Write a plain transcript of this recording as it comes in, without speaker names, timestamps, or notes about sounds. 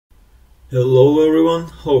Hello everyone,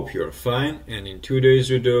 hope you're fine, and in today's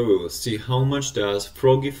video we will see how much does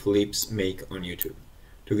Froggy Flips make on YouTube.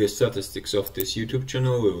 To get statistics of this YouTube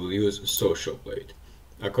channel we will use Social Blade.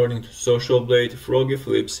 According to Social Blade, Froggy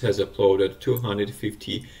Flips has uploaded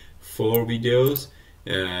 254 videos.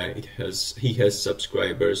 He has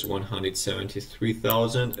subscribers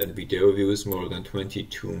 173,000 and video views more than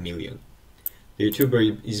 22 million. The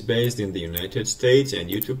YouTuber is based in the United States and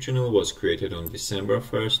YouTube channel was created on December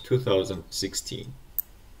 1st, 2016.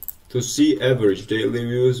 To see average daily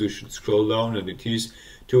views we should scroll down and it is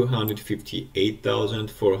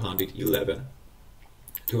 258,411.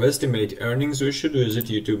 To estimate earnings we should visit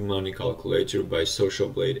YouTube Money Calculator by Social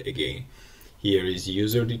Blade again. Here is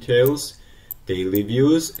user details, daily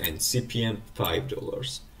views and CPM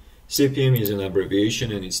 $5. CPM is an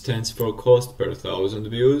abbreviation and it stands for cost per thousand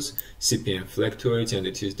views. CPM fluctuates and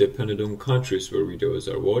it is dependent on countries where videos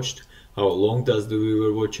are watched, how long does the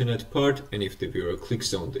viewer watch an ad part, and if the viewer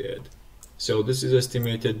clicks on the ad. So this is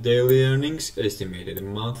estimated daily earnings, estimated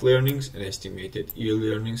monthly earnings, and estimated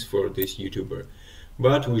yearly earnings for this YouTuber.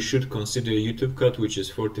 But we should consider YouTube cut, which is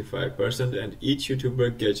 45%, and each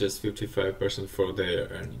YouTuber gets just 55% for their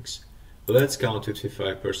earnings. Let's count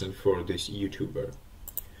 55% for this YouTuber.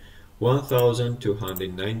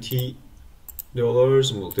 $1,290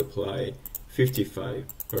 multiply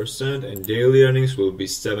 55% and daily earnings will be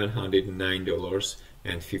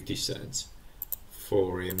 $709.50.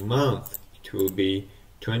 For a month it will be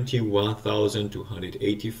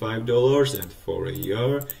 $21,285 and for a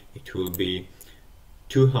year it will be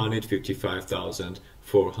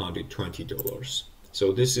 $255,420.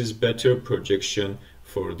 So this is better projection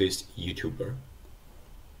for this YouTuber.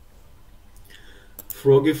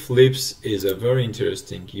 Froggy Flips is a very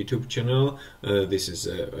interesting YouTube channel. This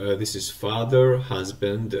is father,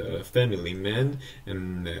 husband, family man,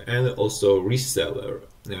 and also reseller,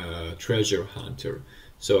 treasure hunter.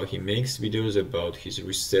 So he makes videos about his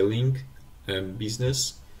reselling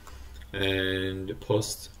business and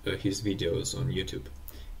posts his videos on YouTube.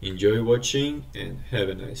 Enjoy watching and have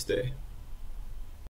a nice day.